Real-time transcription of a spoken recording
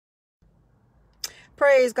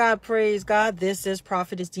Praise God, praise God. This is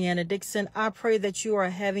Prophetess Deanna DIXON. I pray that you are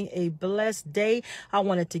having a blessed day. I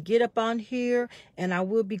wanted to get up on here, and I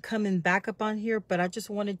will be coming back up on here, but I just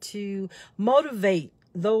wanted to motivate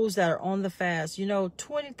those that are on the fast. You know,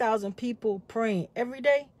 20,000 people praying every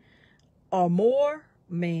day or more,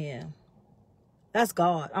 man, that's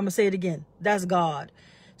God. I'm going to say it again. That's God.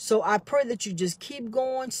 So I pray that you just keep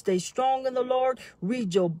going, stay strong in the Lord,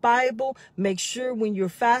 read your Bible, make sure when you're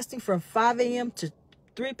fasting from 5 a.m. to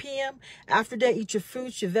 3 p.m. After that, eat your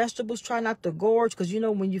fruits, your vegetables. Try not to gorge, because, you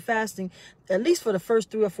know, when you're fasting, at least for the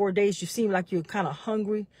first 3 or 4 days, you seem like you're kind of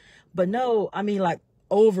hungry. But no, I mean like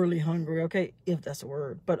overly hungry, okay, if that's a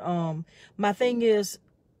word. But my thing is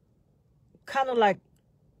kind of like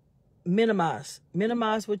minimize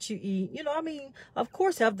what you eat. You know, I mean, of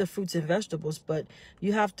course have the fruits and vegetables, but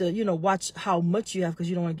you have to, you know, watch how much you have, because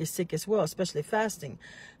you don't want to get sick as well, especially fasting.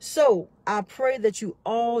 So I pray that you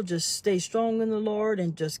all just stay strong in the Lord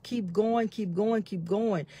and just keep going, keep going, keep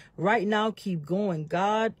going. Right now, keep going.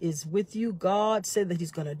 God is with you. God said that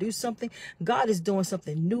he's going to do something. God is doing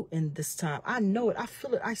something new in this time. I know it. I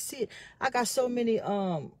feel it. I see it. I got so many,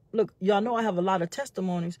 look, y'all know I have a lot of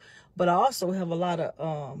testimonies, but I also have a lot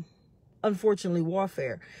of, unfortunately,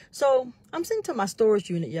 warfare. So I'm sitting to my storage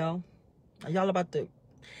unit, y'all about to,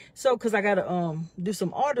 so because I gotta do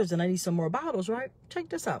some orders and I need some more bottles, right? Check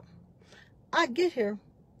this out. I get here,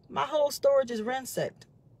 my whole storage is ransacked.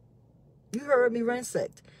 You heard me,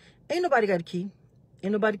 ransacked. Ain't nobody got a key.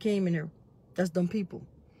 Ain't nobody came in here. That's dumb people.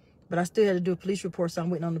 But I still had to do a police report, so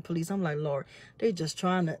I'm waiting on the police. I'm like, Lord, they just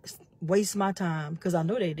trying to waste my time, because I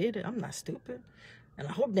know they did it. I'm not stupid. And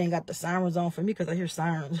I hope they ain't got the sirens on for me, because I hear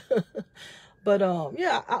sirens. But,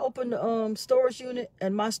 yeah, I opened the storage unit,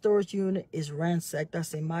 and my storage unit is ransacked. I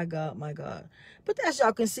say, my God, my God. But as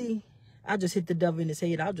y'all can see, I just hit the devil in his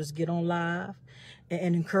head. I'll just get on live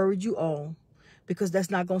and encourage you all, because that's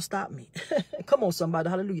not going to stop me. Come on, somebody.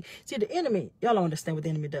 Hallelujah. See, the enemy, y'all don't understand what the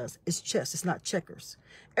enemy does. It's chess. It's not checkers.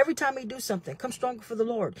 Every time he do something, come stronger for the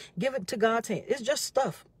Lord. Give it to God's hand. It's just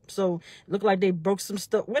stuff. So, look like they broke some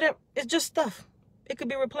stuff. Whatever. It's just stuff. It could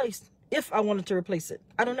be replaced if I wanted to replace it.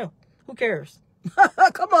 I don't know. Who cares?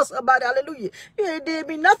 Come on, somebody. Hallelujah. You ain't did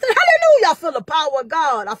me nothing. Hallelujah. I feel the power of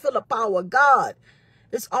God. I feel the power of God.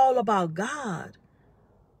 It's all about God.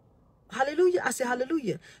 Hallelujah. I say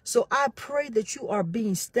hallelujah. So I pray that you are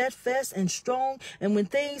being steadfast and strong. And when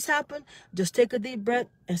things happen, just take a deep breath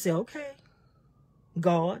and say, okay,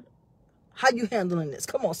 God, how you handling this?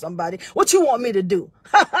 Come on, somebody. What you want me to do?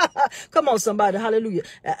 Come on, somebody. Hallelujah.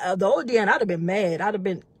 The old DeAnna, I'd have been mad. I'd have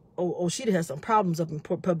been, oh, she'd have had some problems up in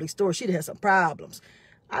public store. She'd have had some problems.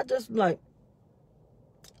 I just like,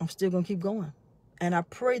 I'm still going to keep going. And I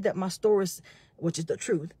pray that my stories, which is the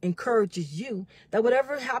truth, encourages you that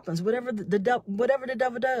whatever happens, whatever the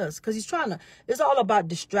devil does, because he's trying to, it's all about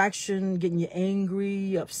distraction, getting you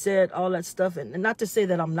angry, upset, all that stuff. And not to say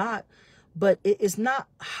that I'm not, but it's not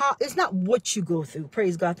what you go through.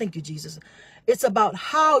 Praise God. Thank you, Jesus. It's about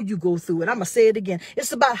how you go through it. I'm going to say it again.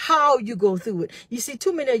 It's about how you go through it. You see,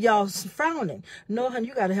 too many of y'all frowning. No, honey,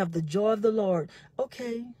 you got to have the joy of the Lord.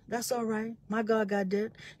 Okay, that's all right. My God got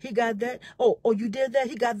that. He got that. Oh, you did that.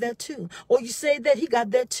 He got that too. Oh, you said that. He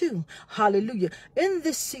got that too. Hallelujah. In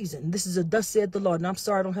this season, this is a thus said the Lord. And I'm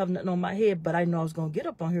sorry I don't have nothing on my head, but I know I was going to get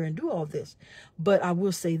up on here and do all this. But I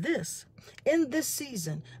will say this. In this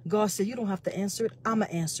season, God said, you don't have to answer it. I'm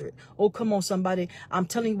going to answer it. Oh, come on, somebody. I'm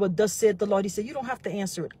telling you what thus said the Lord. He said, you don't have to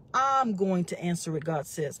answer it. I'm going to answer it, God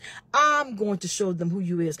says. I'm going to show them who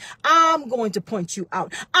you is. I'm going to point you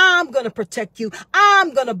out. I'm going to protect you.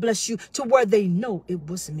 I'm going to bless you to where they know it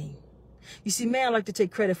was me. You see, man, I like to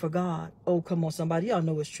take credit for God. Oh, come on, somebody. Y'all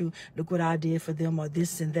know it's true. Look what I did for them, or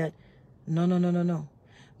this and that. No, no, no, no, no.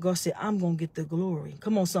 God said, I'm going to get the glory.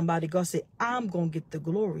 Come on, somebody. God said, I'm going to get the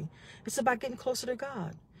glory. It's about getting closer to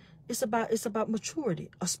God. It's about maturity,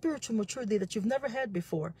 a spiritual maturity that you've never had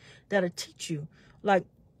before, that'll teach you. Like,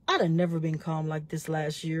 I'd have never been calm like this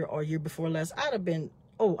last year or year before last. I'd have been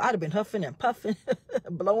huffing and puffing,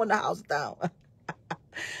 blowing the house down.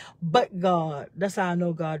 But God, that's how I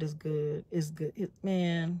know God is good. It's good.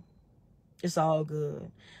 Man, it's all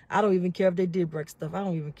good. I don't even care if they did break stuff. I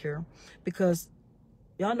don't even care, because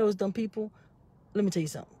y'all know it's dumb people. Let me tell you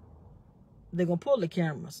something. They're going to pull the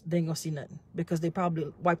cameras. They ain't going to see nothing, because they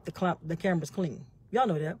probably wiped the cameras clean. Y'all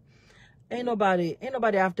know that. Ain't nobody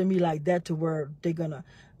after me like that, to where they're going to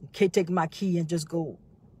take my key and just go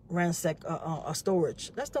ransack a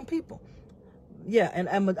storage. That's dumb people. Yeah, and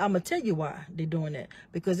I'm going to tell you why they're doing that.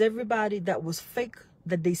 Because everybody that was fake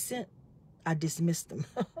that they sent, I dismissed them.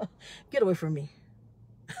 Get away from me.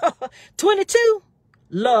 22?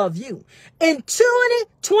 love you. In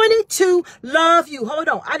 2022, love you. Hold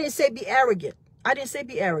on. I didn't say be arrogant. I didn't say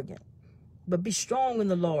be arrogant. But be strong in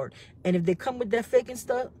the Lord. And if they come with that faking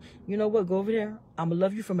stuff, you know what? Go over there. I'm going to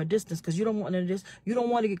love you from a distance, because you don't want none of this. You don't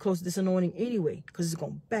want to get close to this anointing anyway, because it's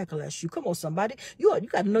going to backlash you. Come on, somebody. You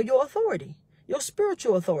got to know your authority, your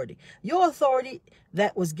spiritual authority. Your authority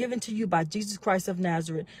that was given to you by Jesus Christ of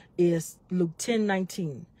Nazareth is Luke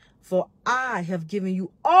 10:19. For I have given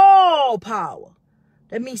you all power.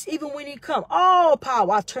 That means even when he come, all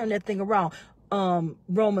power. I turn that thing around.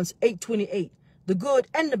 Romans 8:28. The good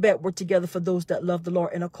and the bad work together for those that love the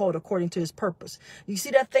Lord and are called according to his purpose. You see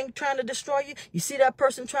that thing trying to destroy you? You see that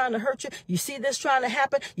person trying to hurt you? You see this trying to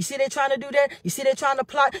happen? You see they trying to do that? You see they trying to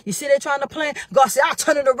plot? You see they trying to plan? God said, I'll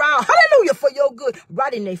turn it around. Hallelujah, for your good.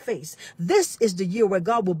 Right in their face. This is the year where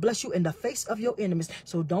God will bless you in the face of your enemies.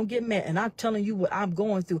 So don't get mad. And I'm telling you what I'm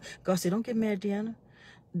going through. God said, don't get mad, Deanna.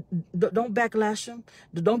 Don't backlash them.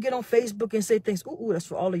 Don't get on Facebook and say things. Ooh, that's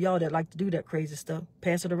for all of y'all that like to do that crazy stuff.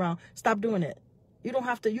 Pass it around. Stop doing that. You don't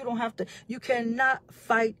have to. You cannot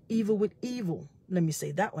fight evil with evil. Let me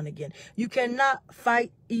say that one again. You cannot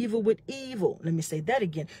fight evil with evil. Let me say that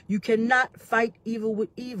again. You cannot fight evil with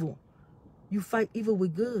evil. You fight evil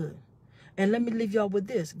with good. And let me leave y'all with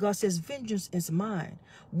this. God says, vengeance is mine.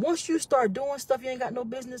 Once you start doing stuff you ain't got no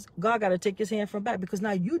business, God got to take his hand from back, because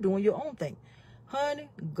now you doing your own thing. Honey,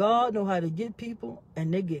 God know how to get people,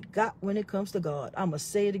 and they get got when it comes to God. I'm going to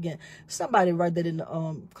say it again. Somebody write that in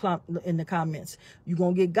the comments. You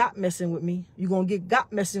going to get got messing with me. You going to get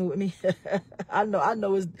got messing with me. I know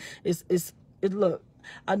look,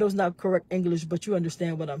 I know it's not correct English, but you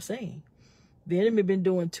understand what I'm saying. The enemy been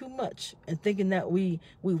doing too much and thinking that we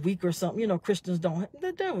weak or something. You know, Christians don't.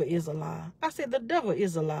 The devil is a lie. I said the devil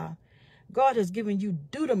is a lie. God has given you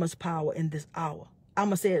dunamis power in this hour. I'm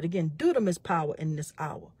going to say it again. Dunamis power in this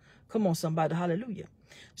hour. Come on, somebody. Hallelujah.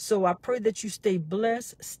 So I pray that you stay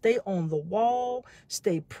blessed, stay on the wall,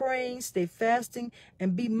 stay praying, stay fasting,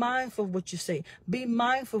 and be mindful of what you say. Be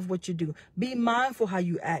mindful of what you do. Be mindful how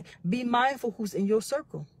you act. Be mindful who's in your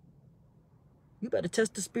circle. You better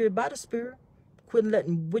test the spirit by the spirit. Quit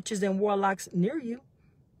letting witches and warlocks near you.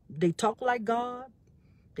 They talk like God.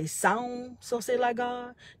 They sound, so say, like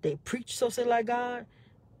God. They preach, so say, like God.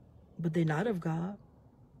 But they're not of God.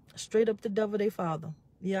 Straight up the devil, they father.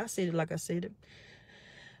 Yeah, I said it like I said it.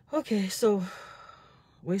 Okay, so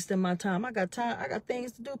wasting my time. I got time. I got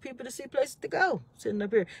things to do, people to see, places to go. Sitting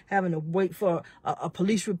up here having to wait for a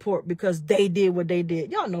police report because they did what they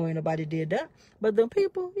did. Y'all know ain't nobody did that. But the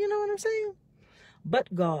people, you know what I'm saying?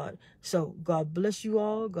 But God. So God bless you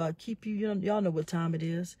all. God keep you. Y'all know what time it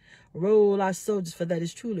is. Roll our soldiers, for that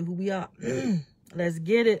is truly who we are. Let's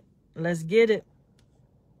get it. Let's get it.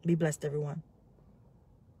 Be blessed, everyone.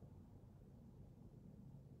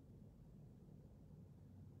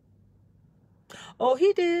 Oh,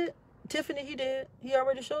 he did. Tiffany, he did. He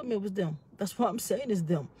already showed me it was them. That's what I'm saying is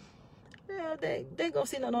them. Yeah, they ain't gonna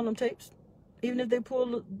see nothing on them tapes. Even if they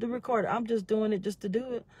pull the recorder. I'm just doing it just to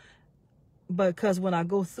do it. But because when I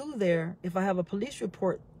go through there, if I have a police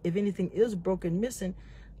report, if anything is broken, missing,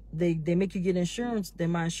 they make you get insurance,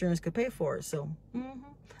 then my insurance could pay for it. So,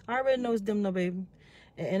 I already know it's them, no, baby.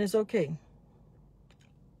 And it's okay.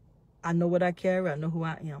 I know what I carry. I know who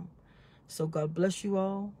I am. So God bless you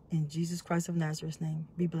all in Jesus Christ of Nazareth's name.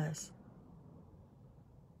 Be blessed.